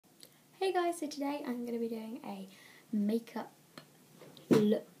Hey guys, so today I'm going to be doing a makeup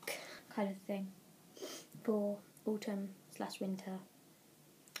look kind of thing for autumn/winter,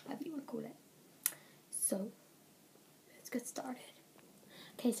 whatever you want to call it. So, let's get started.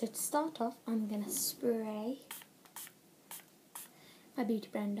 Okay, so to start off, I'm going to spray my beauty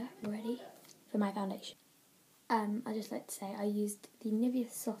blender ready for my foundation. I just like to say I used the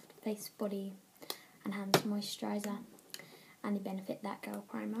Nivea Soft Face Body and Hands Moisturiser and the Benefit That Girl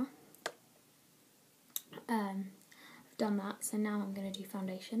Primer. I've done that, so now I'm going to do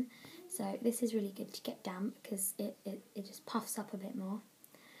foundation. So this is really good to get damp because it just puffs up a bit more.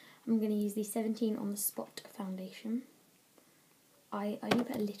 I'm going to use the 17 on the Spot foundation. I only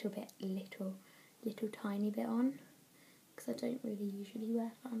put a little tiny bit on because I don't really usually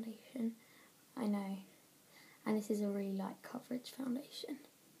wear foundation. I know. And this is a really light coverage foundation.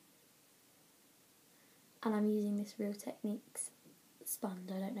 And I'm using this Real Techniques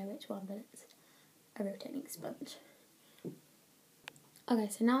sponge. I don't know which one, but it's a Real Techniques sponge. Okay,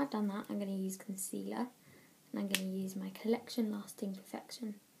 so now I've done that, I'm going to use concealer. And I'm going to use my Collection Lasting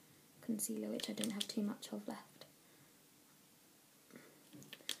Perfection concealer, which I don't have too much of left.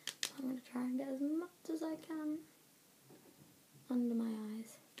 I'm going to try and get as much as I can under my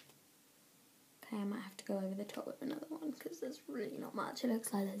eyes. Okay, I might have to go over the top with another one because there's really not much. It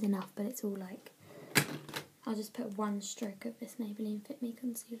looks like there's enough, but it's all like... I'll just put one stroke of this Maybelline Fit Me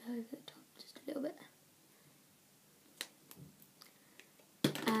concealer over the top, just a little bit.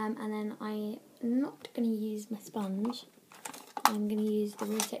 And then I'm not going to use my sponge. I'm going to use the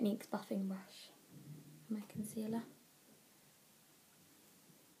Real Techniques buffing brush for my concealer.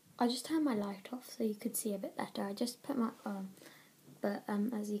 I just turned my light off so you could see a bit better. I just put my arm, but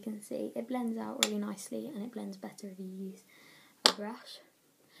as you can see, it blends out really nicely and it blends better if you use a brush.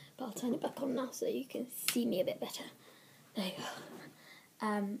 But I'll turn it back on now so you can see me a bit better. There you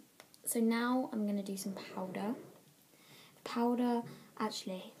go. So now I'm going to do some powder. Powder,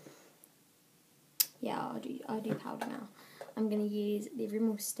 actually, yeah, I'll do powder now. I'm going to use the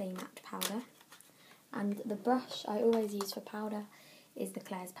Rimmel Stay Matte powder. And the brush I always use for powder is the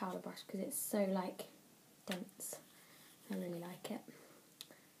Claire's powder brush because it's so, like, dense. I really like it.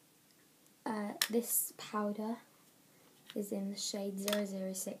 This powder is in the shade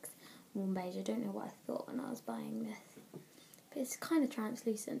 006 Warm Beige. I don't know what I thought when I was buying this. But it's kind of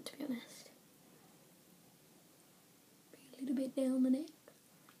translucent, to be honest. Bring a little bit down the neck.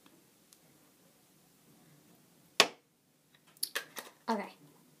 Okay,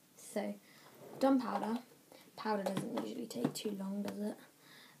 so done powder. Powder doesn't usually take too long, does it?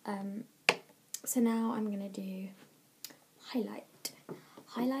 So now I'm going to do highlight.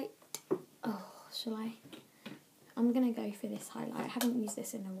 Highlight, oh, shall I? I'm going to go for this highlight. I haven't used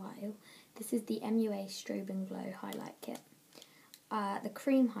this in a while. This is the MUA Strobe and Glow highlight kit. The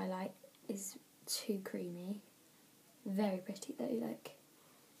cream highlight is too creamy. Very pretty though, look.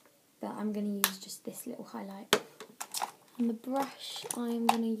 But I'm going to use just this little highlight. And the brush I'm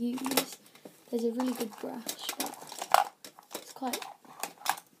going to use, there's a really good brush, but it's quite,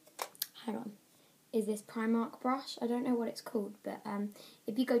 hang on, is this Primark brush. I don't know what it's called, but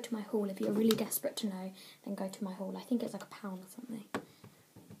if you go to my haul, if you're really desperate to know, then go to my haul. I think it's like £1 or something.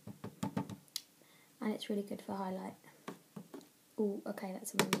 And it's really good for highlight. Oh, okay,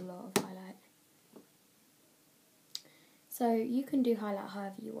 that's a lot of highlight. So you can do highlight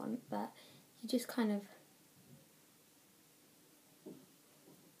however you want, but you just kind of...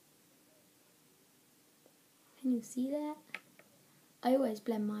 Can you see that? I always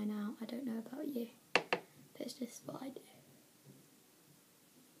blend mine out. I don't know about you, but it's just what I do.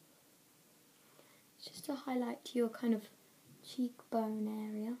 It's just to highlight your kind of cheekbone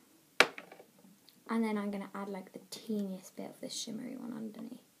area. And then I'm going to add like the teeniest bit of this shimmery one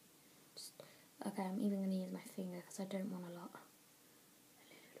underneath. Okay, I'm even going to use my finger because I don't want a lot.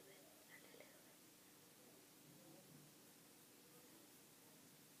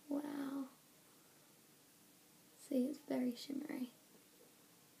 Wow. See, it's very shimmery.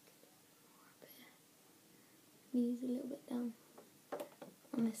 Use a little bit down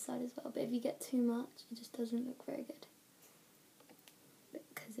on this side as well, but if you get too much, it just doesn't look very good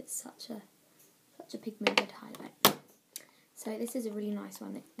because it's such a pigmented highlight. So this is a really nice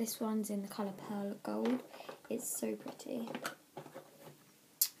one. This one's in the colour Pearl Gold. It's so pretty.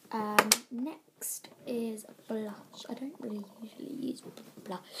 Next is blush. I don't really usually use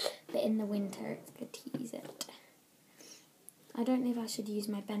blush, but in the winter it's good to use it. I don't know if I should use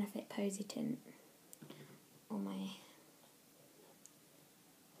my Benefit Posy Tint or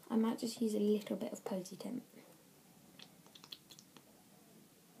I might just use a little bit of Posy Tint.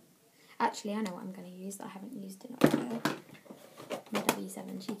 Actually, I know what I'm going to use that I haven't used in a while. the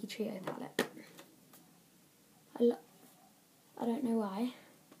W7 Cheeky Trio palette. I don't know why,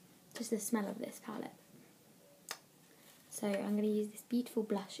 just the smell of this palette. So I'm going to use this beautiful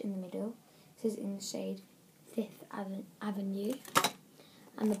blush in the middle. This is in the shade Fifth Avenue.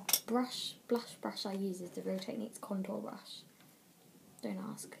 And the blush brush I use is the Real Techniques contour brush. Don't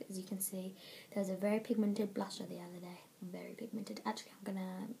ask, as you can see. There was a very pigmented blusher the other day. Very pigmented. Actually,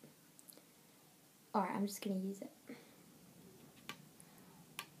 Alright, I'm just going to use it.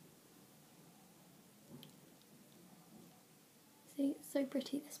 See, it's so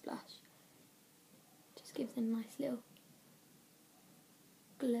pretty, this blush. Just gives a nice little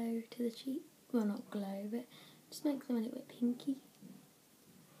glow to the cheek. Well, not glow, but just makes them a little bit pinky.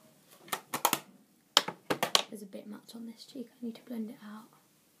 There's a bit much on this cheek. I need to blend it out.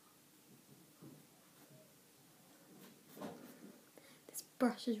 This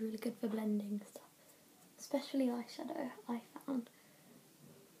brush is really good for blending stuff. Especially eyeshadow, I found.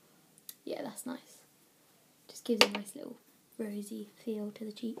 Yeah, that's nice. Just gives a nice little rosy feel to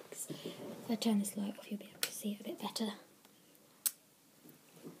the cheeks. If I turn this light off, you'll be able to see it a bit better.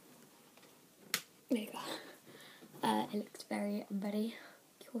 There you go. It looks very, very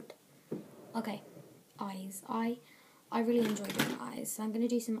cute. Okay, eyes. I really enjoy doing eyes, so I'm going to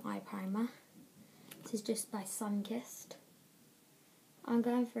do some eye primer. This is just by Sunkissed. I'm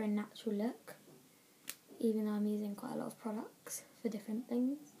going for a natural look, even though I'm using quite a lot of products for different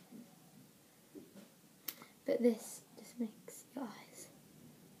things. But this just makes your eyes.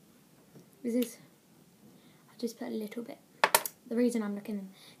 I just put a little bit. The reason I'm looking,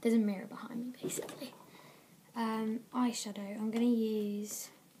 there's a mirror behind me basically. Eyeshadow, I'm going to use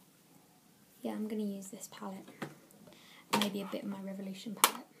this palette. Maybe a bit of my Revolution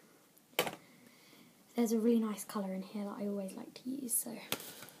palette. There's a really nice colour in here that I always like to use, so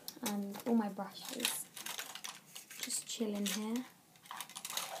all my brushes just chill in here.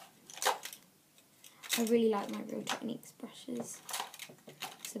 I really like my Real Techniques brushes,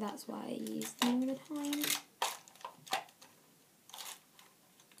 so that's why I use them all the time.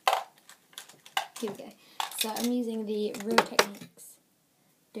 Here we go. So I'm using the Real Techniques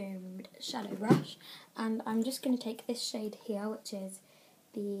Domed Shadow Brush, and I'm just going to take this shade here, which is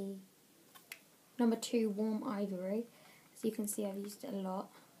the number 2 Warm Ivory. As you can see, I've used it a lot.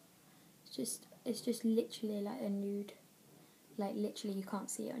 It's just literally like a nude. Like literally, you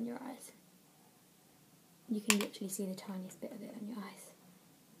can't see it on your eyes. You can literally see the tiniest bit of it on your eyes.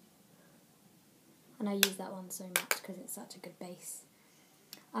 And I use that one so much because it's such a good base.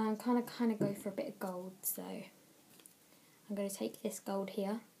 And I'm kind of go for a bit of gold, so I'm going to take this gold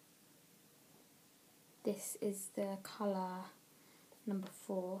here. This is the colour number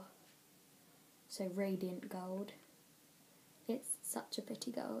 4, so Radiant Gold. It's such a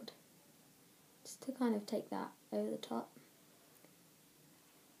pretty gold. Just to kind of take that over the top.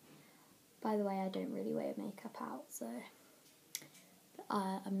 By the way, I don't really wear makeup out, so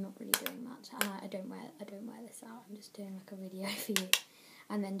I'm not really doing much, and I don't wear this out. I'm just doing like a video for you,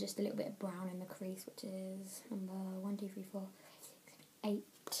 and then just a little bit of brown in the crease, which is number 1, 2, 3, 4,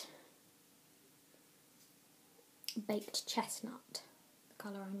 8. Baked Chestnut, the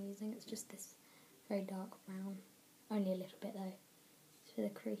colour I'm using. It's just this very dark brown, only a little bit though. It's for the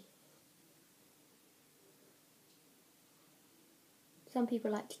crease. Some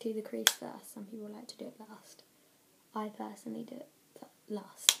people like to do the crease first, some people like to do it last. I personally do it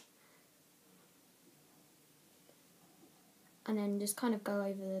last. And then just kind of go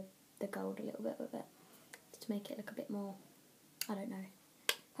over the gold a little bit with it, just to make it look a bit more, I don't know,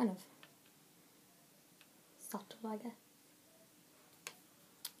 kind of subtle, I guess.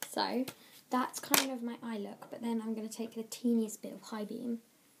 So, that's kind of my eye look, but then I'm going to take the teeniest bit of High Beam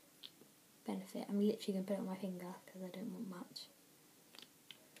Benefit. I'm literally going to put it on my finger because I don't want much.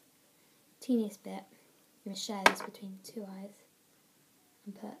 Teeniest bit. I'm going to share this between the 2 eyes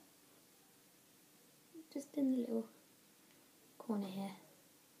and put just in the little corner here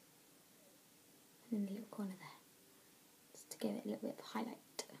and in the little corner there, just to give it a little bit of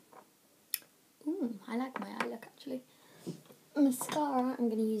highlight. Ooh, I like my eye look actually. Mascara, I'm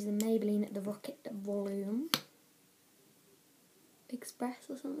going to use the Maybelline The Rocket Volume Express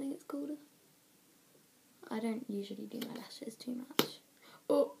or something it's called. I don't usually do my lashes too much.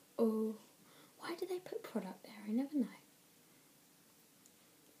 Oh. Why do they put product there? I never know.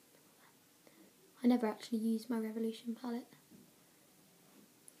 I never actually use my Revolution palette.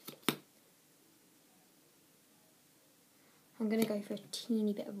 I'm going to go for a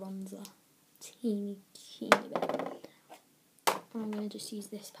teeny bit of bronzer. Teeny bit. And I'm going to just use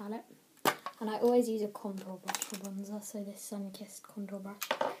this palette. And I always use a contour brush for bronzer, so this Sunkissed contour brush.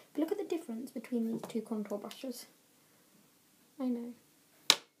 Look at the difference between these 2 contour brushes. I know.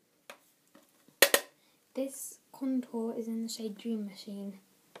 This contour is in the shade Dream Machine.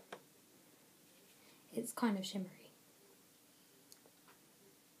 It's kind of shimmery.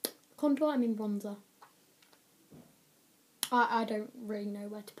 Contour, I mean bronzer. I don't really know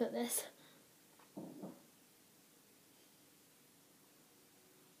where to put this.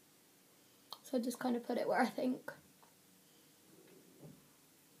 So I just kind of put it where I think.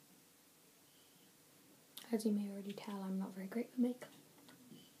 As you may already tell, I'm not very great with makeup.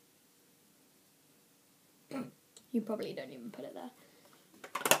 You probably don't even put it there.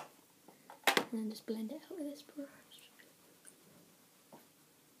 And then just blend it out with this brush.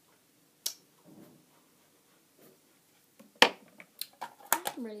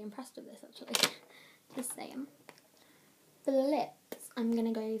 I'm really impressed with this actually. Just saying. For the lips, I'm going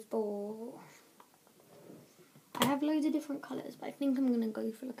to go for... I have loads of different colours, but I think I'm going to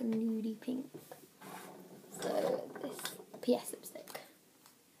go for like a nudie pink. So this PS lipstick.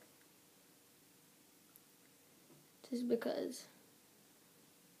 Just because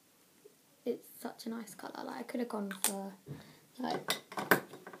it's such a nice colour. Like I could have gone for like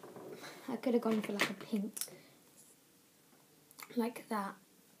a pink like that,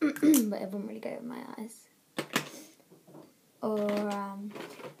 but it wouldn't really go with my eyes. Or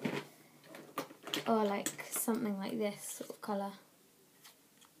like something like this sort of colour.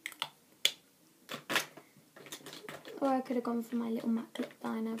 Or I could have gone for my little MAC lip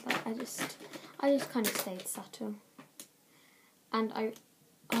liner, but I just kind of stayed subtle. And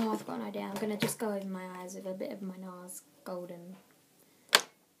I've got an idea. I'm going to just go over my eyes with a bit of my NARS golden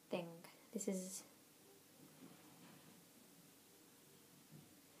thing. This is...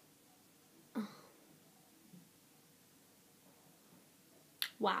 Oh.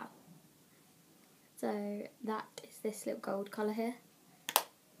 Wow. So that is this little gold colour here.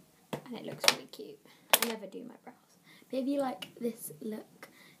 And it looks really cute. I never do my brows. But if you like this look,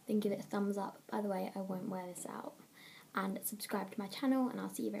 then give it a thumbs up. By the way, I won't wear this out. And subscribe to my channel, and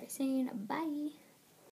I'll see you very soon. Bye!